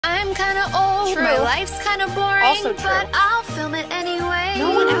kinda old. True. My life's kinda boring. Also true. But I'll film it anyway.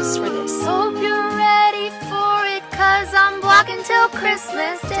 No one asked for this. Hope you're ready for it, cause I'm vlogging till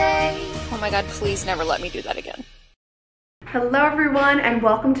Christmas Day. Oh my god, please never let me do that again. Hello everyone and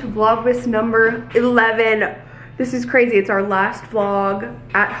welcome to vlogmas number 11. This is crazy. It's our last vlog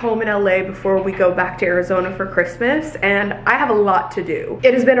at home in LA before we go back to Arizona for Christmas, and I have a lot to do.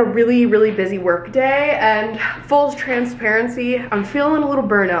 It has been a really busy work day, and full transparency, I'm feeling a little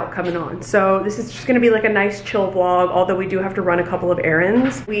burnout coming on. So this is just gonna be like a nice chill vlog, although we do have to run a couple of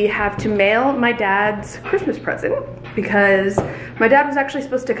errands. We have to mail my dad's Christmas present because my dad was actually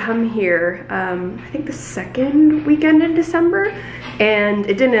supposed to come here, I think the second weekend in December, and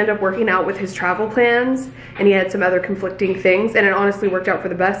it didn't end up working out with his travel plans, and he had some other conflicting things, and it honestly worked out for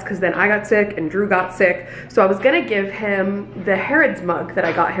the best because then I got sick and Drew got sick. So I was gonna give him the Harrods mug that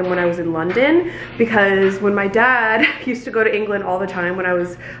I got him when I was in London, because when my dad used to go to England all the time when I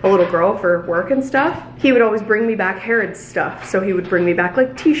was a little girl for work and stuff, he would always bring me back Harrods stuff. So he would bring me back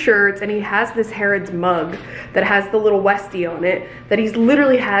like t-shirts, and he has this Harrods mug that has the little Westie on it that he's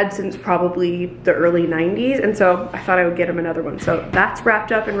literally had since probably the early 90s, and so I thought I would get him another one. So that's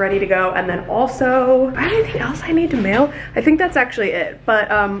wrapped up and ready to go. And then also, anything else I need to mail? I think that's actually it,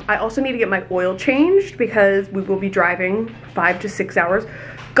 but I also need to get my oil changed because we will be driving 5 to 6 hours.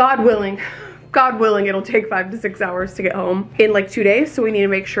 God willing, it'll take 5 to 6 hours to get home in like 2 days. So we need to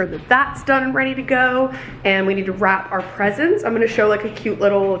make sure that that's done and ready to go. And we need to wrap our presents. I'm gonna show like a cute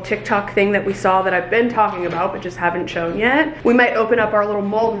little TikTok thing that we saw that I've been talking about, but just haven't shown yet. We might open up our little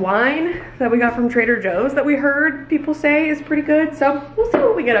mulled wine that we got from Trader Joe's that we heard people say is pretty good. So we'll see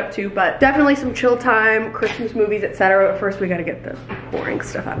what we get up to, but definitely some chill time, Christmas movies, etc. But first we gotta get the boring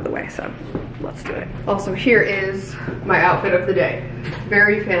stuff out of the way, so let's do it. Also, here is my outfit of the day.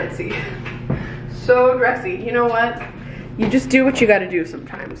 Very fancy. So dressy. You know what? You just do what you gotta do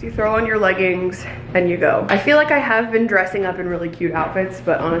sometimes. You throw on your leggings and you go. I feel like I have been dressing up in really cute outfits,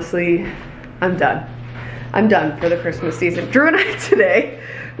 but honestly, I'm done. I'm done for the Christmas season. Drew and I today,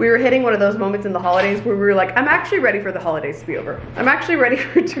 we were hitting one of those moments in the holidays where we were like, I'm actually ready for the holidays to be over. I'm actually ready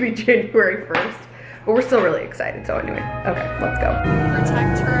for it to be January 1st, but we're still really excited. So anyway, okay, let's go.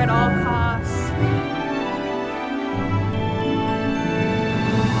 Protect her at all costs.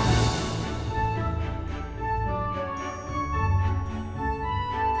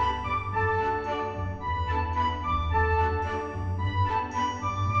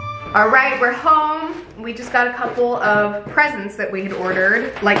 All right, we're home. We just got a couple of presents that we had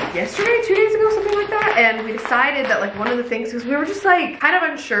ordered like yesterday, 2 days ago, something like that. And we decided that like one of the things, because we were just like kind of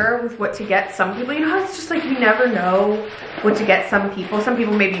unsure with what to get some people. You know how it's just like you never know what to get some people. Some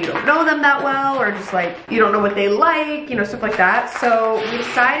people maybe you don't know them that well, or just like you don't know what they like, you know, stuff like that. So we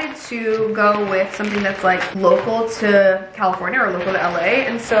decided to go with something that's like local to California or local to LA.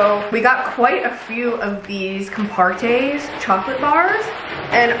 And so we got quite a few of these Compartes chocolate bars.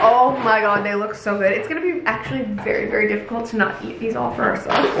 And oh my god, they look so good. It's gonna be actually very difficult to not eat these all for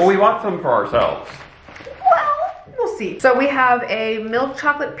ourselves. Well, we want some for ourselves. Well, we'll see. So we have a milk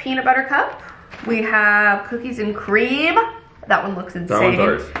chocolate peanut butter cup. We have cookies and cream. That one looks insane. That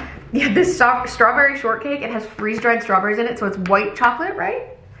one's ours. Yeah, this strawberry shortcake, it has freeze-dried strawberries in it, so it's white chocolate, right?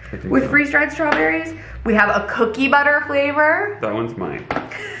 With freeze-dried strawberries. We have a cookie butter flavor. That one's mine.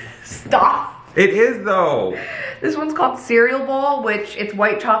 Stop. It is though. This one's called Cereal Bowl, which it's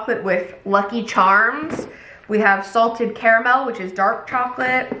white chocolate with Lucky Charms. We have salted caramel, which is dark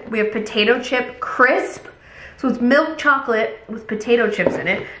chocolate. We have potato chip crisp. So it's milk chocolate with potato chips in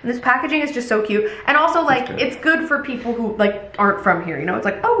it. And this packaging is just so cute. And also like, it's good for people who like aren't from here, you know? It's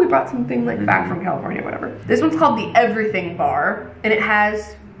like, oh, we brought something like back from California, whatever. This one's called the Everything Bar. And it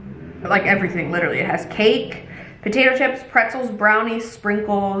has like everything, literally. It has cake, potato chips, pretzels, brownies,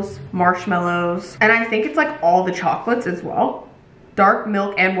 sprinkles, marshmallows. And I think it's like all the chocolates as well. Dark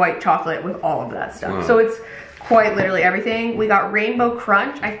milk and white chocolate with all of that stuff. Wow. So it's quite literally everything. We got Rainbow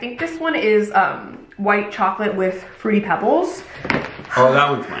Crunch. I think this one is white chocolate with Fruity Pebbles. Oh,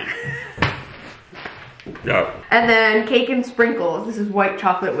 that one's mine. Yeah. And then Cake and Sprinkles. This is white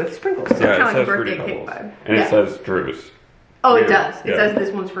chocolate with sprinkles. So Yeah, kind it of like says a birthday Fruity cake Pebbles. vibe. And Yeah. it says Drew's. Oh, it Weird. does. It Yeah. says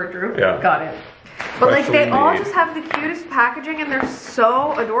this one's for Drew. Yeah. Got it. But like they Freshly all made. just have the cutest packaging and they're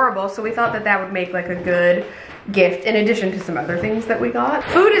so adorable. So we thought that that would make like a good gift in addition to some other things that we got.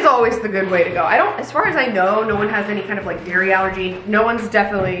 Food is always the good way to go. As far as I know, no one has any kind of like dairy allergy. No one's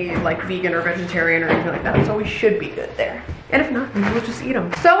definitely like vegan or vegetarian or anything like that. So we should be good there. And if not, then we'll just eat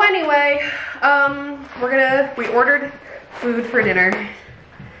them. So anyway, we ordered food for dinner.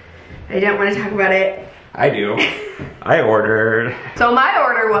 I don't want to talk about it. I do. I ordered. So my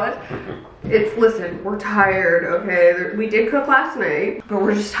order was Listen, we're tired, okay? We did cook last night, but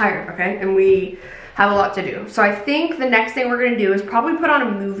we're just tired, okay? And we have a lot to do. So I think the next thing we're gonna do is probably put on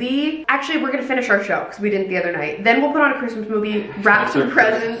a movie. Actually, we're gonna finish our show because we didn't the other night. Then we'll put on a Christmas movie, wrap some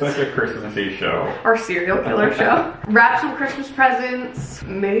presents. Such a Christmassy show. Our serial killer show. Wrap some Christmas presents.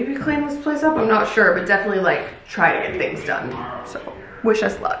 Maybe clean this place up, I'm not sure, but definitely like try to get things done. So wish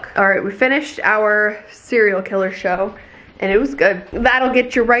us luck. All right, we finished our serial killer show. And it was good. That'll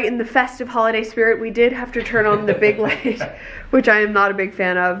get you right in the festive holiday spirit. We did have to turn on the big light, which I am not a big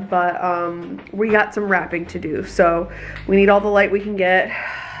fan of, but we got some wrapping to do. So we need all the light we can get.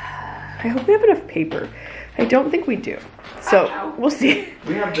 I hope we have enough paper. I don't think we do. So we'll see.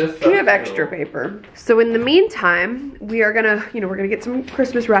 We have this. We have extra paper. So in the meantime, we are gonna, we're gonna get some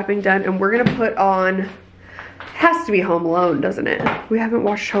Christmas wrapping done, and we're gonna put on, it has to be Home Alone, doesn't it? We haven't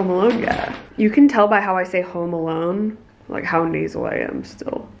watched Home Alone yet. You can tell by how I say Home Alone, like how nasal I am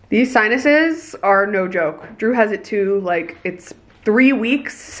still. These sinuses are no joke. Drew has it too. Like, it's 3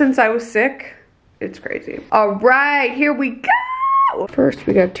 weeks since I was sick. It's crazy. All right, here we go. First,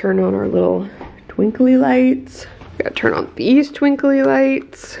 we gotta turn on our little twinkly lights. We gotta turn on these twinkly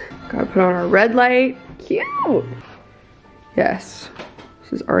lights. Gotta put on our red light. Cute. Yes,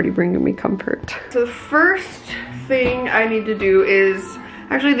 this is already bringing me comfort. So the first thing I need to do is,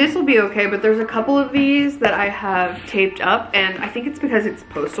 actually, this will be okay, but there's a couple of these that I have taped up, and I think it's because it's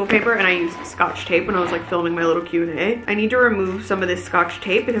postal paper and I used Scotch tape when I was like filming my little Q&A. I need to remove some of this Scotch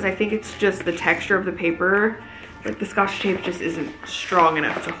tape because I think it's just the texture of the paper. Like, the Scotch tape just isn't strong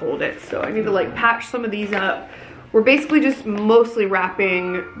enough to hold it. So I need to like patch some of these up. We're basically just mostly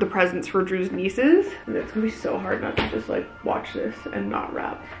wrapping the presents for Drew's nieces. And it's gonna be so hard not to just like watch this and not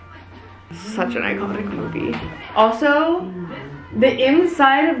wrap. Such an iconic movie. Also, the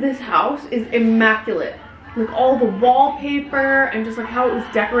inside of this house is immaculate. Like all the wallpaper and just like how it was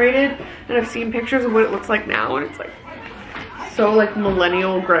decorated. And I've seen pictures of what it looks like now, and it's like so like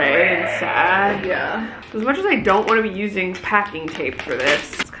millennial gray and sad. Yeah. As much as I don't want to be using packing tape for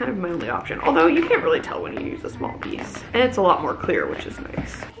this, it's kind of my only option. Although you can't really tell when you use a small piece. And it's a lot more clear, which is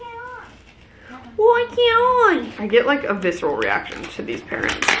nice. Why can't I get like a visceral reaction to these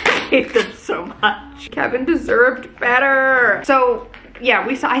parents. I hate them so much. Kevin deserved better. So yeah,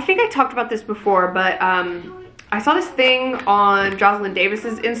 I think I talked about this before, but I saw this thing on Jocelyn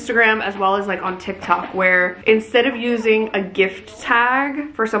Davis's Instagram as well as like on TikTok, where instead of using a gift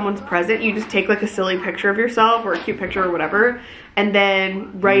tag for someone's present, you just take like a silly picture of yourself or a cute picture or whatever, and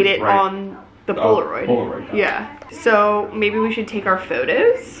then write it on the Polaroid. Polaroid. Yeah. So maybe we should take our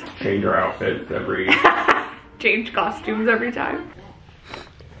photos. Change our outfits every... Change costumes every time.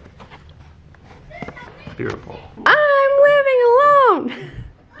 Beautiful. I'm living alone.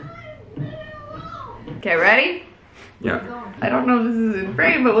 Okay, ready? Yeah. I don't know if this is in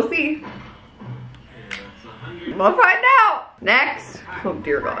frame, but we'll see. We'll find out. Next. Oh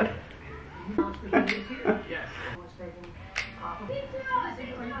dear God.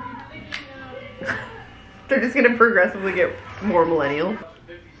 They're just gonna progressively get more millennial.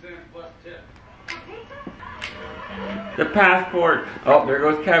 The passport. Oh, there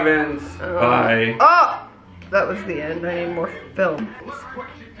goes Kevin's. Bye. Oh! That was the end. I need more film.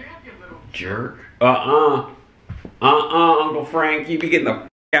 Jerk. Uncle Frank, you'd be getting the f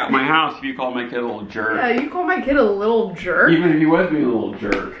out of my house if you call my kid a little jerk. Yeah, you call my kid a little jerk? Even if he was being a little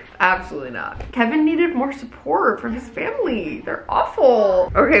jerk. Absolutely not. Kevin needed more support from his family. They're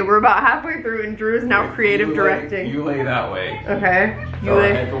awful. Okay, we're about halfway through and Drew is now creative directing. You lay that way. Okay. You Our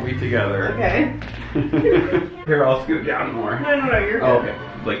lay. heads will be together. Okay. Here, I'll scoot down more. No, you're good. Oh, okay,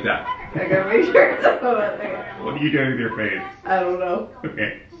 like that. I gotta make sure it's okay. What are you doing with your face? I don't know.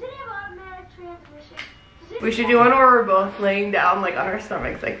 Okay. We should do one where we're both laying down like on our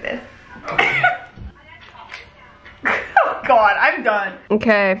stomachs like this. Okay. Oh God, I'm done.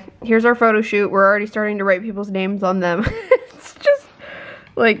 Okay, here's our photo shoot. We're already starting to write people's names on them. It's just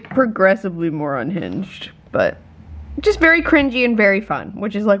like progressively more unhinged, but just very cringy and very fun,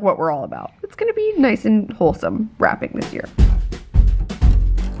 which is like what we're all about. It's gonna be nice and wholesome wrapping this year.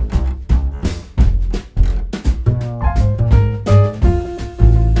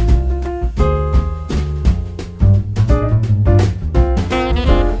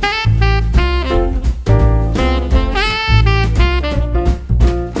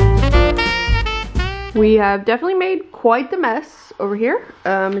 We have definitely made quite the mess over here.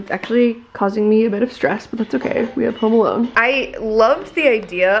 It's actually causing me a bit of stress, but that's okay. We have Home Alone. I loved the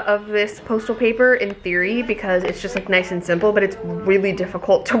idea of this postal paper in theory because it's just like nice and simple, but it's really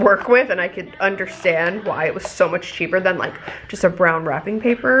difficult to work with, and I could understand why it was so much cheaper than like just a brown wrapping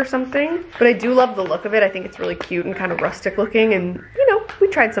paper or something. But I do love the look of it. I think it's really cute and kind of rustic looking, and you know, we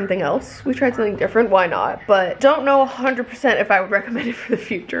tried something else. We tried something different, why not? But don't know 100% if I would recommend it for the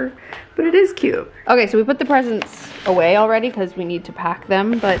future, but it is cute. Okay, so we put the presents away already because we need to pack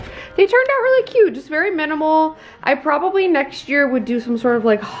them, but they turned out really cute, just very minimal. I probably next year would do some sort of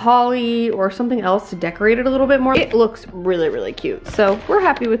like holly or something else to decorate it a little bit more. It looks really, really cute. So we're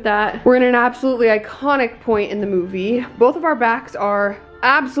happy with that. We're in an absolutely iconic point in the movie. Both of our backs are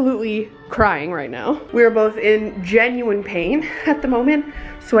absolutely crying right now. We are both in genuine pain at the moment.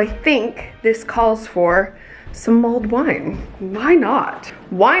 So I think this calls for some mulled wine. Why not?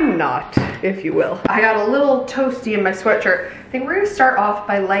 Why not, if you will. I got a little toasty in my sweatshirt. I think we're gonna start off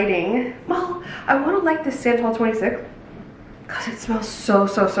by lighting, well, I wanna light this Santal 26 because it smells so,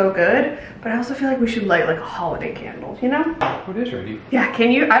 so, so good. But I also feel like we should light like a holiday candle, you know? What is ready? Yeah,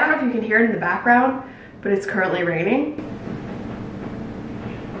 can you? I don't know if you can hear it in the background, but it's currently raining.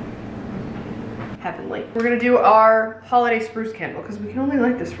 Heavenly. We're gonna do our holiday spruce candle because we can only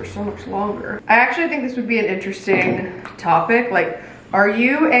light this for so much longer. I actually think this would be an interesting topic. Like, are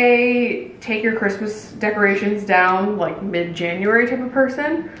you a take your Christmas decorations down like mid-January type of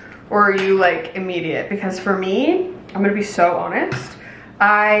person? Or are you like immediate? Because for me, I'm gonna be so honest,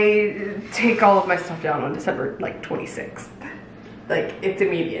 I take all of my stuff down on December like 26th. Like, it's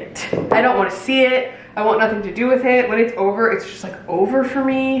immediate. I don't want to see it. I want nothing to do with it. When it's over, it's just like over for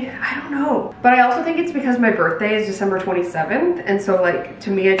me. I don't know. But I also think it's because my birthday is December 27th. And so like, to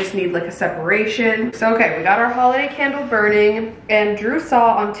me, I just need like a separation. So okay, we got our holiday candle burning. And Drew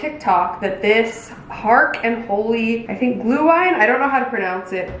saw on TikTok that this Hark and Holy, I think glühwein, I don't know how to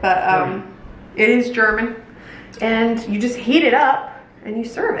pronounce it, but it is German. And you just heat it up and you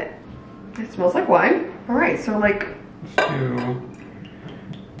serve it. It smells like wine. All right, so like,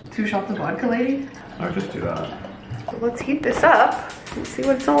 two shots of vodka, lady? I'll just do that. So let's heat this up and see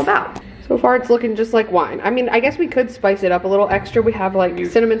what it's all about. So far it's looking just like wine. I mean, I guess we could spice it up a little extra. We have like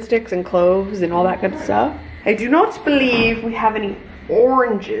cinnamon sticks and cloves and all that good stuff. I do not believe we have any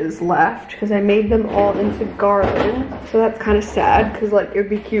oranges left because I made them all into garland. So that's kind of sad because like it'd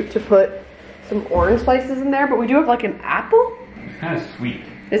be cute to put some orange slices in there, but we do have like an apple. It's kind of sweet.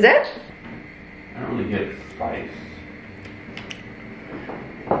 Is it? I don't really get spice.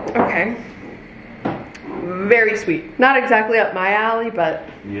 Okay. Very sweet. Not exactly up my alley, but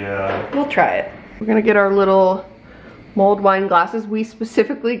yeah, we'll try it. We're gonna get our little mulled wine glasses. We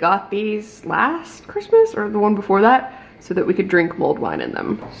specifically got these last Christmas or the one before that so that we could drink mulled wine in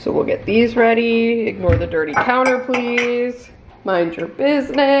them. So we'll get these ready. Ignore the dirty counter, please. Mind your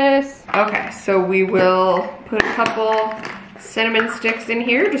business. Okay, so we will put a couple cinnamon sticks in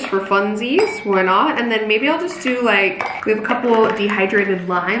here just for funsies, why not? And then maybe I'll just do like, we have a couple dehydrated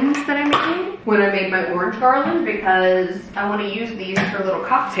limes that I made when I made my orange garland because I want to use these for little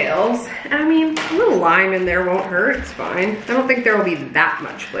cocktails. And I mean, a little lime in there won't hurt, it's fine. I don't think there will be that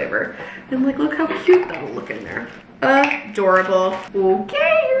much flavor. And like, look how cute that'll look in there. Adorable.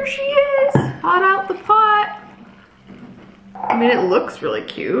 Okay, here she is, hot out the pot. I mean, it looks really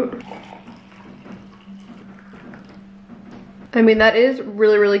cute. I mean, that is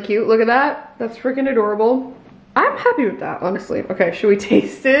really, really cute. Look at that. That's freaking adorable. I'm happy with that, honestly. Okay, should we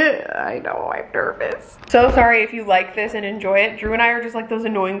taste it? I know, I'm nervous. So sorry if you like this and enjoy it. Drew and I are just like those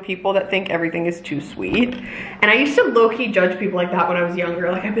annoying people that think everything is too sweet. And I used to low-key judge people like that when I was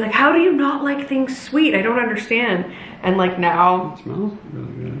younger. Like, I'd be like, how do you not like things sweet? I don't understand. And like now. It smells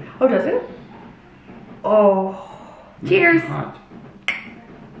really good. Oh, does it? Oh. Cheers. Hot.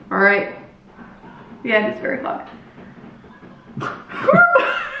 All right. Yeah, it's very hot.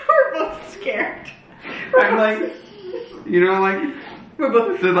 We're both scared. I'm like, you know, like, We're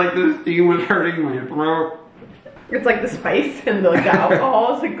both. the steam was hurting my throat. It's like the spice and the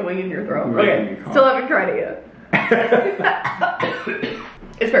alcohol is like going in your throat. Okay, still haven't tried it yet.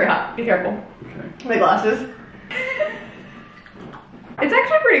 It's very hot. Be careful. Okay. My glasses. It's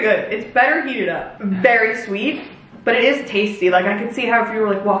actually pretty good. It's better heated up. Very sweet. But it is tasty. Like, I could see how if you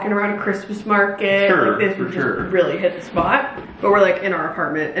were like walking around a Christmas market, Sure, like this would for just sure. really hit the spot. But we're like in our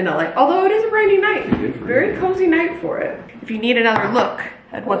apartment and not like, although it is a rainy night. Very cozy night for it. If you need another look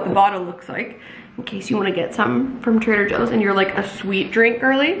at what the bottle looks like, in case you want to get something from Trader Joe's and you're like a sweet drink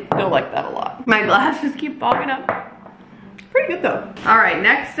girly, you'll like that a lot. My glasses keep fogging up. Pretty good though. All right,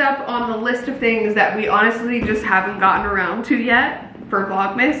 next up on the list of things that we honestly just haven't gotten around to yet for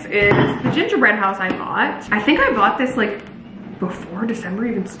Vlogmas is the gingerbread house I bought. I think I bought this like before December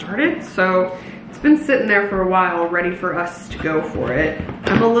even started, so it's been sitting there for a while ready for us to go for it.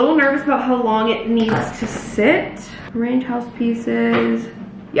 I'm a little nervous about how long it needs to sit. Arrange house pieces.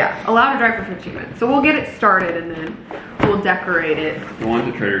 Yeah, allow to dry for 15 minutes. So we'll get it started and then we'll we'll decorate it. The ones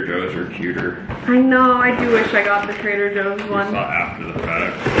at Trader Joe's are cuter. I know, I do wish I got the Trader Joe's one. I saw after the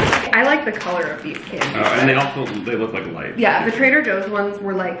fact. I like the color of these candies. Oh, and they look like lights. Yeah, the Trader Joe's ones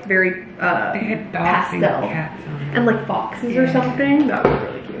were like very pastel. And like foxes or something. That was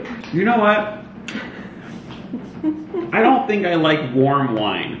really cute. You know what? I don't think I like warm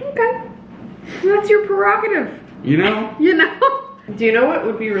wine. Okay. That's your prerogative. You know? You know? Do you know what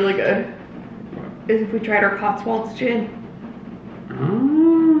would be really good? Is if we tried our Cotswolds gin.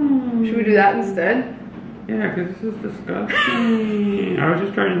 Oh. Should we do that instead? Yeah, because this is disgusting. I was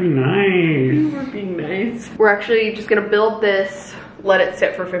just trying to be nice. You were being nice. We're actually just gonna build this, let it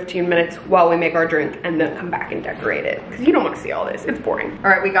sit for 15 minutes while we make our drink, and then come back and decorate it. Because you don't want to see all this, it's boring. All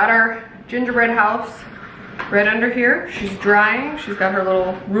right, we got our gingerbread house right under here. She's drying. She's got her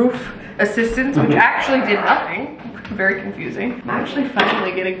little roof assistance, which actually did nothing. Very confusing. I'm actually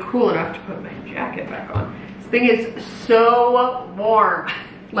finally getting cool enough to put my jacket back on. This thing is so warm.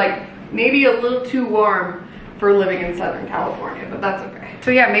 Like, maybe a little too warm for living in Southern California, but that's okay.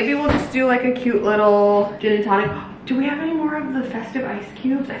 So yeah, maybe we'll just do like a cute little gin and tonic. Do we have any more of the festive ice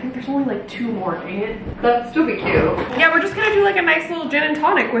cubes? I think there's only like 2 more, dang it. That'd still be cute. Yeah, we're just gonna do like a nice little gin and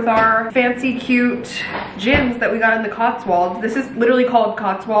tonic with our fancy cute gins that we got in the Cotswolds. This is literally called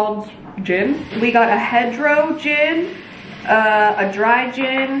Cotswolds gin. We got a hedgerow gin, a dry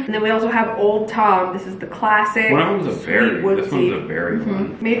gin, and then we also have Old Tom. This is the classic. One of them's a berry. Woodsy. This one's a berry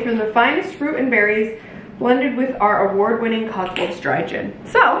one. Made from the finest fruit and berries, blended with our award-winning Cotswolds dry gin.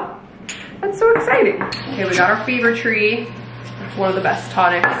 So, that's so exciting. Okay, we got our Fever Tree. It's one of the best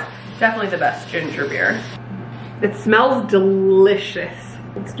tonics. Definitely the best ginger beer. It smells delicious.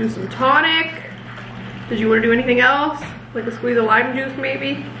 Let's do some tonic. Did you want to do anything else? Like a squeeze of lime juice,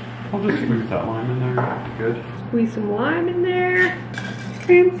 maybe? I'll just squeeze that lime in there. Good. Squeeze some lime in there.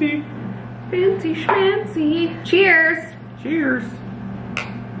 Fancy. Fancy schmancy. Cheers. Cheers.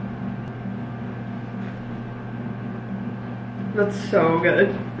 That's so good.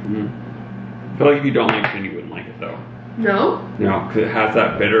 I feel like if you don't like gin, you wouldn't like it though. No? No, because it has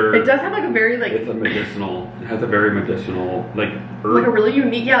that bitter. It does have like a very like... It's a medicinal. It has a very medicinal, like herb. Like a really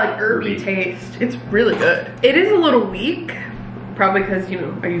unique, yeah, like herby taste. It's really good. It is a little weak. Probably because, you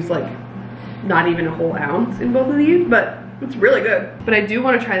know, I use like not even a whole ounce in both of these, but it's really good. But I do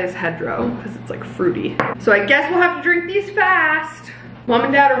want to try this hedgerow because it's like fruity. So I guess we'll have to drink these fast. Mom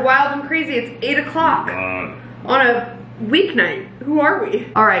and Dad are wild and crazy. It's 8 o'clock on a weeknight. Who are we?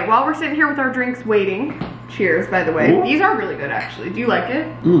 All right, while we're sitting here with our drinks waiting, cheers, by the way. Ooh. These are really good, actually. Do you like it?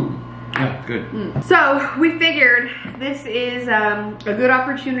 Yeah, good. So we figured this is a good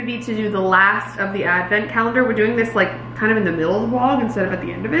opportunity to do the last of the advent calendar. We're doing this like kind of in the middle of the vlog instead of at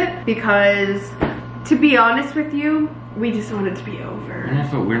the end of it, because to be honest with you, we just want it to be over. And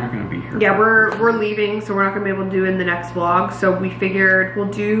also, we're not gonna be here. Yeah, we're leaving, so we're not gonna be able to do it in the next vlog. So we figured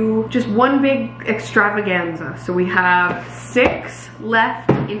we'll do just one big extravaganza. So we have 6 left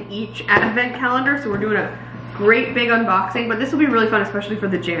in each advent calendar. So we're doing a great big unboxing, but this will be really fun, especially for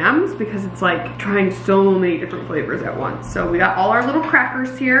the jams, because it's like trying so many different flavors at once. So we got all our little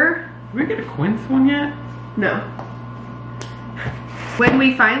crackers here. Did we get a quince one yet? No. When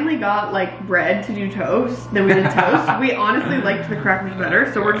we finally got like bread to do toast, then we did toast, we honestly liked the crackers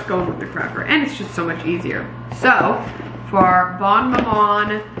better, so we're just going with the cracker, and it's just so much easier. So for our Bon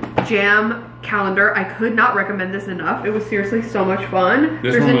Maman jam calendar, I could not recommend this enough. It was seriously so much fun.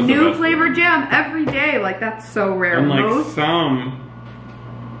 There's a new flavored jam every day. Like, that's so rare. Unlike some.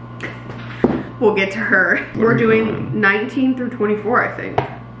 We'll get to her. We're doing 19 through 24, I think.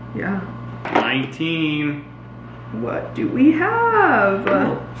 Yeah. 19. What do we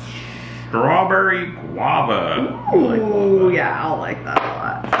have? Strawberry guava. Oh, yeah, I'll like that a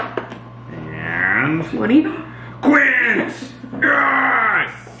lot. And 20. Quince!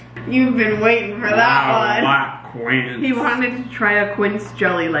 Yes! You've been waiting for that one. Quince. He wanted to try a quince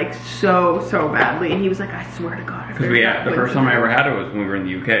jelly like so badly, and he was like, I swear to God. Because the first time I ever had it was when we were in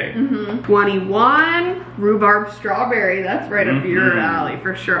the UK. 21, rhubarb strawberry. That's right up your alley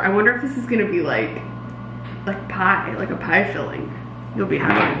for sure. I wonder if this is gonna be like pie, like a pie filling. You'll be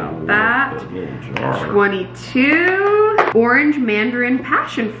happy about that. 22, orange mandarin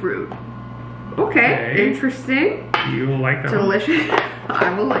passion fruit. Okay, interesting. You like that Delicious.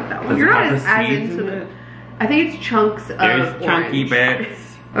 I will like that one. You're not as into the... I think it's chunks of orange. Chunky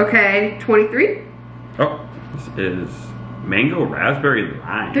bits. Okay, 23. Oh, this is mango raspberry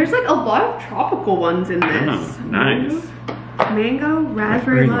lime. There's like a lot of tropical ones in this. Oh, nice. Mango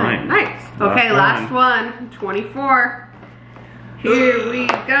raspberry lime. Nice. Okay, last one. 24. Here we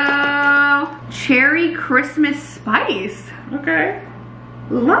go. Cherry Christmas spice. Okay.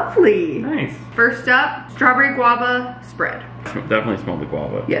 Lovely. Nice. First up, strawberry guava spread. Definitely smell the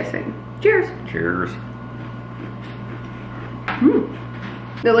guava. Yeah, same. Cheers. Cheers.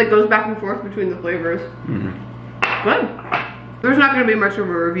 It like goes back and forth between the flavors. Good. There's not gonna be much of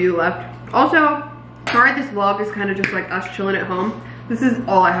a review left. Also, sorry this vlog is kind of just like us chilling at home. This is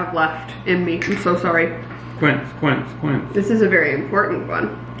all I have left in me. I'm so sorry. Quince. This is a very important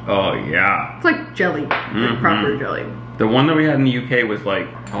one. Oh yeah. It's like jelly, like proper jelly. The one that we had in the UK was like,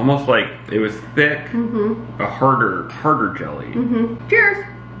 almost like, it was thick, a harder jelly. Cheers.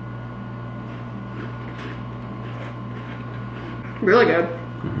 Really good.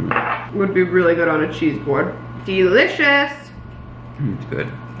 Would be really good on a cheese board. Delicious. It's good.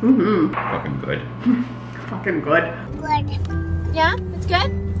 Fucking good. Fucking good. Good. Yeah, it's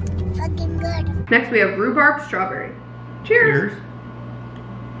good? Fucking good. Next we have rhubarb strawberry. Cheers.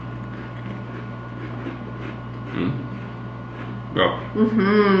 Oh.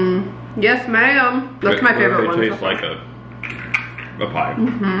 Yes, ma'am. That's my favorite one. It tastes like a pie.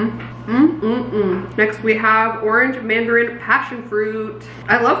 Next we have orange mandarin passion fruit.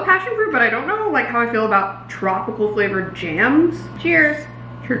 I love passion fruit, but I don't know like how I feel about tropical flavored jams. Cheers.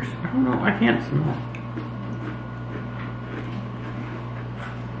 Cheers. I don't know. I can't smell.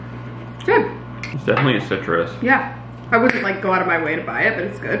 Good. It's definitely a citrus. Yeah. I wouldn't like go out of my way to buy it, but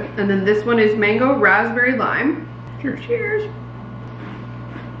it's good. And then this one is mango raspberry lime. Cheers. Cheers.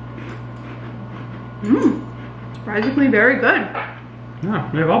 Surprisingly very good.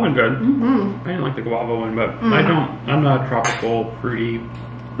 Yeah, they've all been good. I didn't like the guava one, but I'm not tropical, fruity.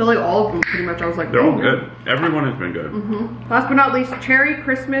 I feel like all of them pretty much, I was like, they're all good. Everyone has been good. Last but not least, cherry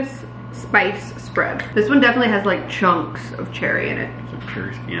Christmas spice spread. This one definitely has like chunks of cherry in it. It's a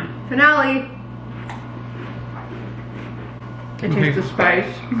cherry scan. Finale. I taste the spice.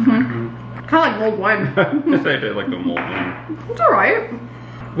 Kind of like mulled wine. Yes, I did like the mulled wine. It's alright.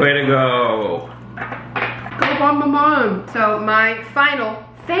 Way to go. Go on my mom. So my final,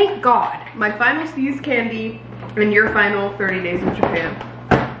 thank God, my final C's candy and your final 30 days in Japan.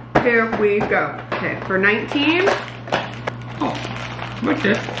 Here we go. Okay, for 19. Oh, what's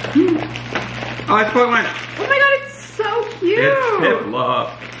this? Oh, it's Pokemon. Oh my God, it's so cute. It's Piplup.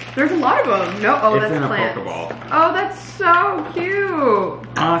 There's a lot of them. No, oh, It's that's in a plants. Pokeball. Oh, that's so cute.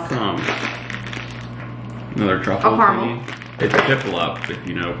 Awesome. Another truffle. A caramel. thingy. It's Piplup, if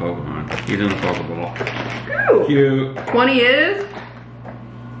you know Pokemon. He's in the Pokeball. Cute. Cute. 20 is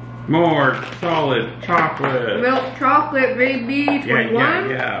More solid chocolate. milk chocolate, baby. 21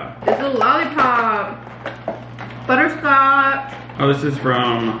 Yeah. is a lollipop. Butterscotch. Oh, this is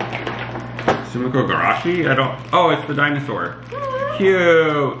from Sumiko Garashi? Oh, it's the dinosaur.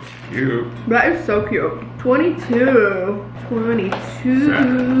 Cute. Cute. That is so cute. 22.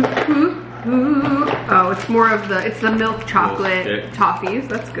 22. Oh, it's more of it's the milk chocolate toffees.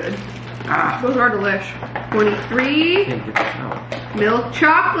 That's good. Those are delish. 23. Can't get this out. Milk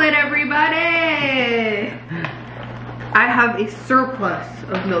chocolate, everybody. I have a surplus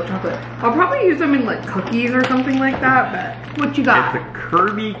of milk chocolate. I'll probably use them in like cookies or something like that, but what you got? It's a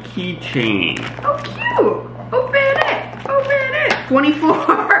Kirby keychain. Oh, cute. Open it. Open it.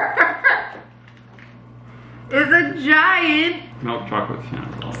 24 is a giant Milk chocolate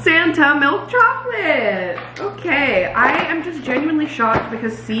Santa. Santa milk chocolate. Okay, I am just genuinely shocked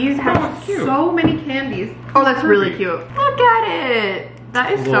because C's have so many candies. Oh, that's really cute. Look at it.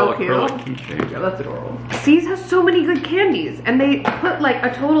 That is so cute. Keychain. Yeah, that's adorable. C's has so many good candies, and they put like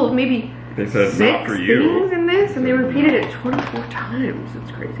a total of maybe They said 6 not for you. things in this, and they repeated it 24 times.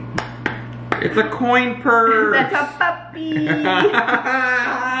 It's crazy. It's a coin purse. That's a puppy.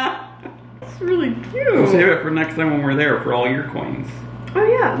 It's really cute. We'll save it for next time when we're there for all your coins. Oh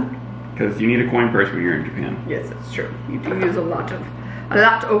yeah. Because you need a coin purse when you're in Japan. Yes, that's true. You do use a lot of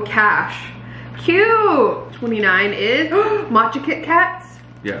cash. Cute. 29 is matcha Kit Kats.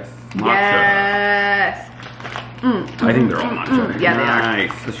 Yes. Matcha. Yes. I think they're all matcha. Yeah, they are.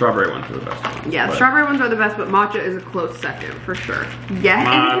 Nice. The strawberry ones are the best ones. Yeah, the but strawberry ones are the best, but matcha is a close second for sure. Yeah,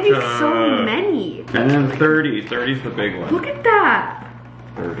 and it can be so many. And then 30. 30's the big one. Look at that.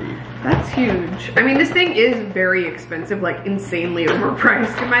 30. That's huge. I mean, this thing is very expensive, like insanely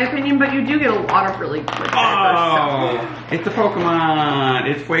overpriced in my opinion, but you do get a lot of really good Oh, it's a Pokemon.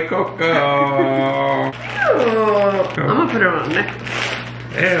 It's Fuecoco. I'm gonna put it on a necklace.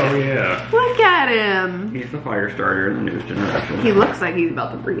 Hell yeah. Look at him. He's the fire starter in the newest generation. He looks like he's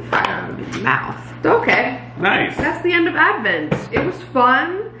about to breathe fire out of his mouth. Okay. Nice. That's the end of Advent. It was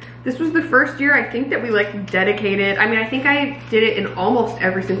fun. This was the first year I think that we like dedicated. I mean, I think I did it in almost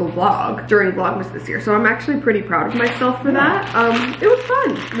every single vlog during Vlogmas this year. So I'm actually pretty proud of myself for that. It was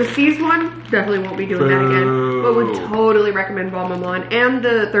fun. The C's one, definitely won't be doing that again. But would totally recommend Balmaman and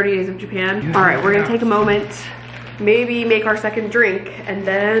the 30 Days of Japan. All right, we're gonna take a moment, maybe make our second drink, and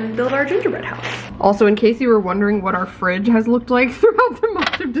then build our gingerbread house. Also, in case you were wondering what our fridge has looked like throughout the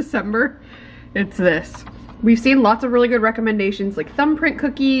month of December, it's this. We've seen lots of really good recommendations like thumbprint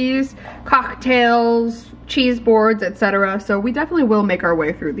cookies, cocktails, cheese boards, etc. So we definitely will make our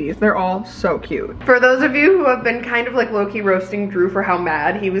way through these. They're all so cute. For those of you who have been kind of like low-key roasting Drew for how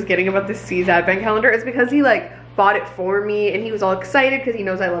mad he was getting about the C's advent calendar, it's because he like bought it for me and he was all excited because he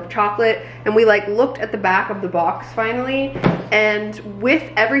knows I love chocolate, and we like looked at the back of the box finally, and with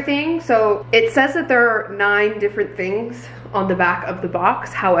everything, so it says that there are 9 different things on the back of the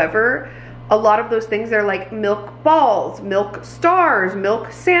box. However, a lot of those things are like milk balls, milk stars,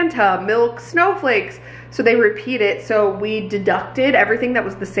 milk Santa, milk snowflakes. So they repeat it. So we deducted everything that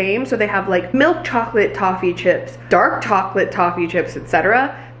was the same. So they have like milk chocolate toffee chips, dark chocolate toffee chips,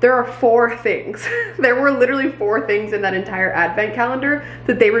 etc. There are 4 things. There were literally 4 things in that entire advent calendar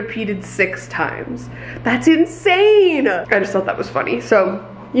that they repeated 6 times. That's insane. I just thought that was funny. So,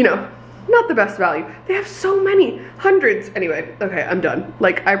 you know, not the best value. They have so many, hundreds. Anyway, okay, I'm done.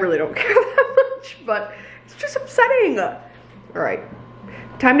 Like, I really don't care that much, but it's just upsetting. All right,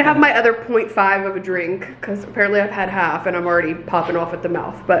 time to have my other 0.5 of a drink, because apparently I've had half and I'm already popping off at the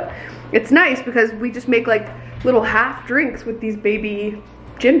mouth. But it's nice because we just make like little half drinks with these baby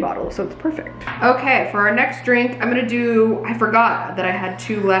gin bottles, so it's perfect. Okay, for our next drink, I'm gonna do, I forgot that I had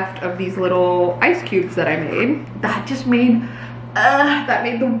 2 left of these little ice cubes that I made. That just made, that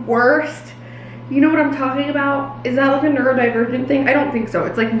made the worst. You know what I'm talking about? Is that like a neurodivergent thing? I don't think so.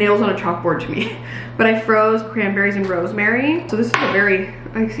 It's like nails on a chalkboard to me. But I froze cranberries and rosemary. So this is a very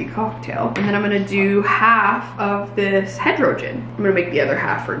icy cocktail. And then I'm gonna do half of this hedgerow gin. I'm gonna make the other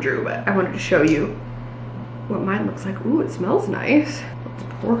half for Drew, but I wanted to show you what mine looks like. Ooh, it smells nice. Let's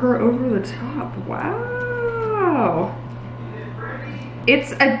pour her over the top. Wow.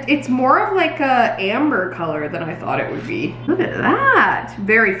 It's more of like a amber color than I thought it would be. Look at that.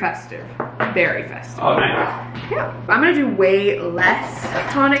 Very festive. Very festive. Oh, nice. Yeah. I'm gonna do way less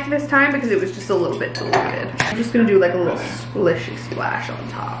tonic this time because it was just a little bit diluted. I'm just gonna do like a little splishy splash on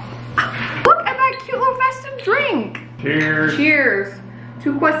top. Look at that cute little festive drink. Cheers. Cheers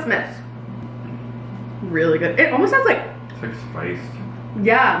to Christmas. Really good. It almost sounds like, It's like spiced.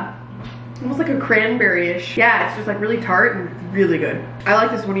 yeah, almost like a cranberry-ish. Yeah, it's just like really tart and really good. I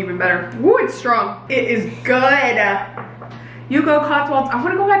like this one even better. Ooh, it's strong. It is good. You go Cotswolds. I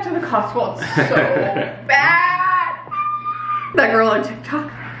want to go back to the Cotswolds so bad. That girl on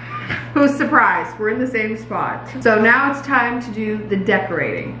TikTok who was surprised. We're in the same spot. So now it's time to do the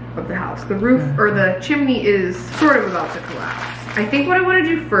decorating of the house. The roof or the chimney is sort of about to collapse. I think what I want to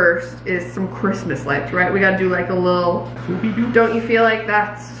do first is some Christmas lights, right? We got to do like a little, don't you feel like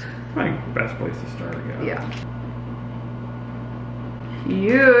that's Like best place to start, I guess. yeah.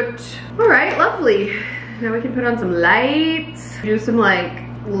 Cute. All right, lovely. Now we can put on some lights. Do some like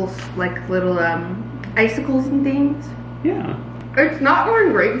little icicles and things. Yeah. It's not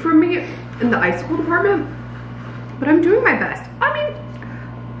going great for me in the icicle department, but I'm doing my best. I mean,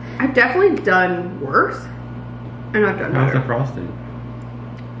 I've definitely done worse, and I've done How's better. the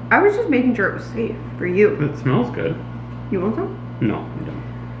frosting? I was just making sure it was safe for you. It smells good. You want some? No, I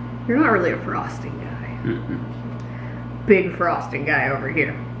don't. You're not really a frosting guy. Big frosting guy over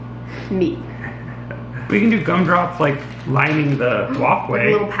here. Neat. We can do gumdrops like lining the Like walkway.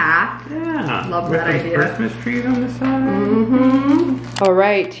 a little path. Yeah. Love with that those idea. Christmas trees on the side. All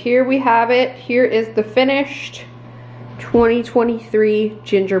right, here we have it. Here is the finished 2023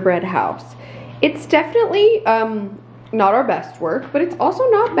 gingerbread house. It's definitely not our best work, but it's also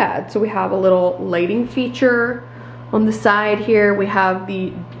not bad. So we have a little lighting feature on the side here. We have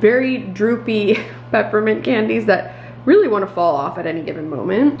the very droopy peppermint candies that really want to fall off at any given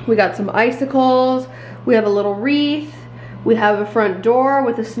moment. We got some icicles. We have a little wreath. We have a front door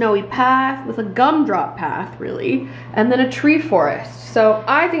with a snowy path, with a gumdrop path, really, and then a tree forest. So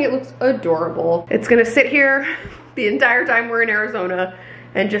I think it looks adorable. It's gonna sit here the entire time we're in Arizona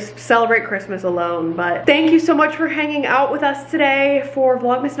and just celebrate Christmas alone. But thank you so much for hanging out with us today for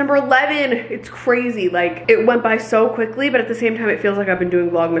Vlogmas number 11. It's crazy, like it went by so quickly, but at the same time it feels like I've been doing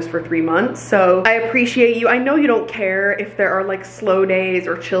Vlogmas for 3 months. So I appreciate you. I know you don't care if there are like slow days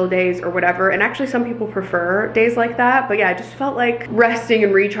or chill days or whatever, and actually some people prefer days like that, but yeah, I just felt like resting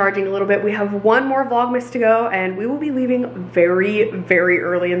and recharging a little bit. We have one more Vlogmas to go, and we will be leaving very, very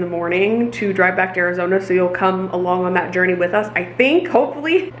early in the morning to drive back to Arizona, so you'll come along on that journey with us, I think,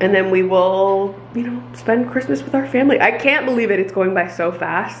 hopefully. And then we will, you know, spend Christmas with our family. I can't believe it. It's going by so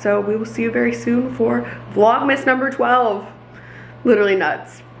fast. So we will see you very soon for Vlogmas number 12. Literally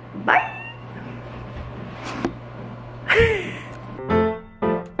nuts. Bye.